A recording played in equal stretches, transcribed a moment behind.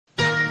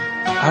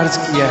अर्ज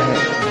किया है,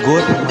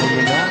 गौर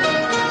फरमाइएगा।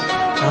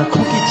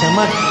 आंखों की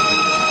चमक,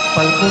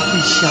 पलकों की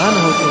शान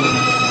हो तुम,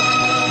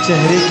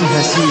 चेहरे की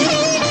हंसी,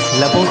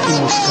 लबों की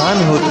मुस्कान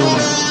हो तुम।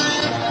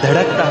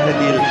 धड़कता है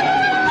दिल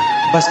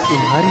बस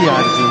तुम्हारी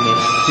आरज़ू में,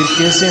 फिर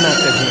कैसे ना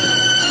कहें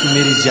कि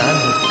मेरी जान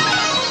हो तुम।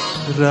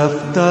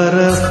 रफ्ता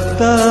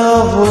रफ्ता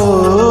वो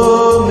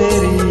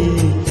मेरी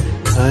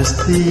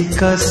हस्ती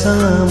का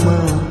सामा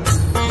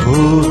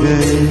हो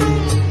गए,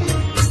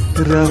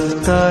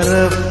 रफ्ता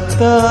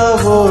रफ्ता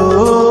वो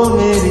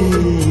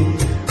मेरी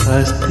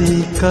हस्ती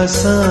का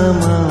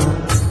सामा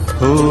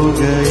हो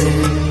गए।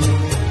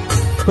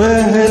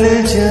 पहले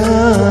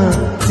जान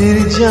फिर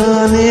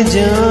जाने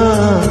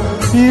जान,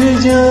 फिर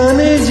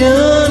जाने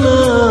जाना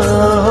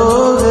हो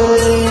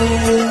गए।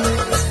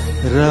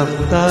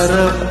 रफ्ता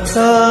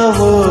रफ्ता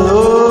वो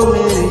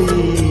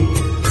मेरी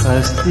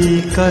हस्ती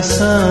का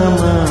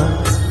सामा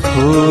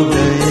हो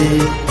गए।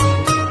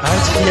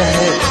 आज किया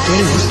है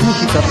तेरे हुस्न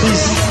की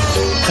तपिश,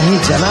 कहीं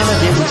जला न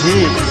दे मुझे,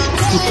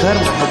 तू कर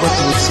मोहब्बत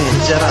मुझसे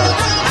जरा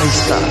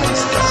आहिस्ता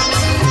आहिस्ता।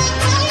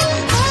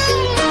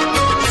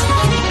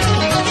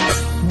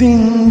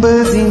 दिन ब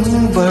दिन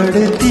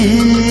बढ़ती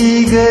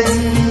गई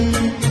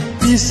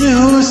इस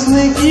हुस्न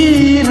की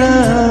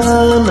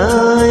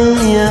रानाइयाँ,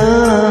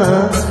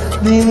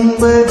 दिन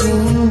ब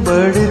दिन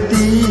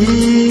बढ़ती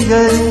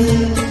गई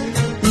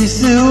इस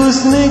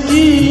हुस्न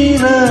की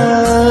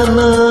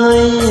रानाइयाँ।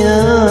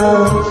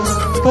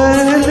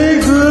 पहले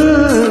गुल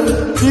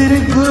फिर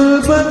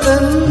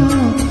गुलबदन,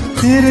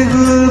 फिर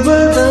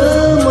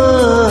गुलबदमा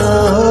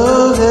हो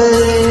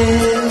गए।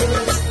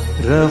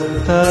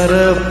 रफ्ता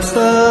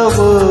रफ्ता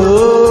वो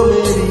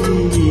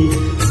मेरी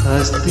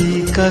हस्ती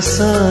का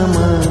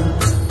सामा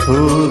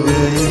हो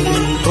गए।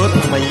 और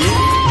फरमाइए,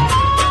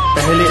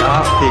 पहले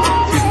आप थे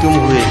फिर तुम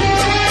हुए,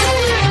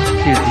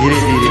 फिर धीरे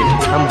धीरे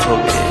हम हो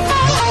गए।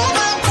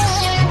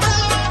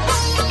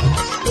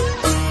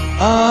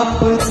 आप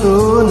तो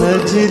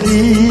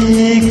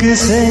नजदीक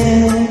से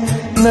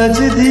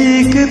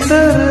नजदीक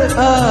तर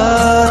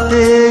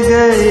आते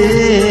गए,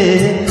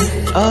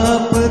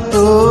 आप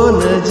तो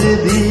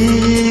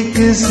नजदीक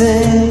से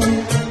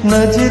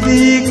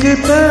नजदीक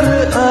तर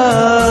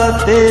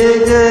आते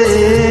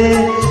गए।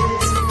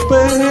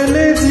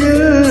 पहले दिल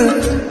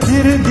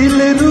फिर दिल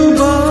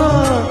रुबा,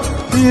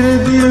 फिर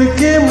दिल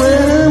के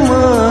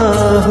मेहमा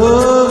हो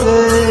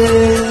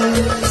गए।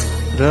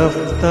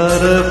 रफ्ता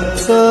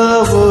रफ्ता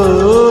वो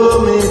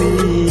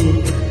मेरी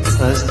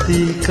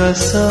हस्ती का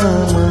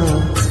सामा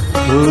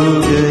हो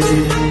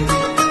गई।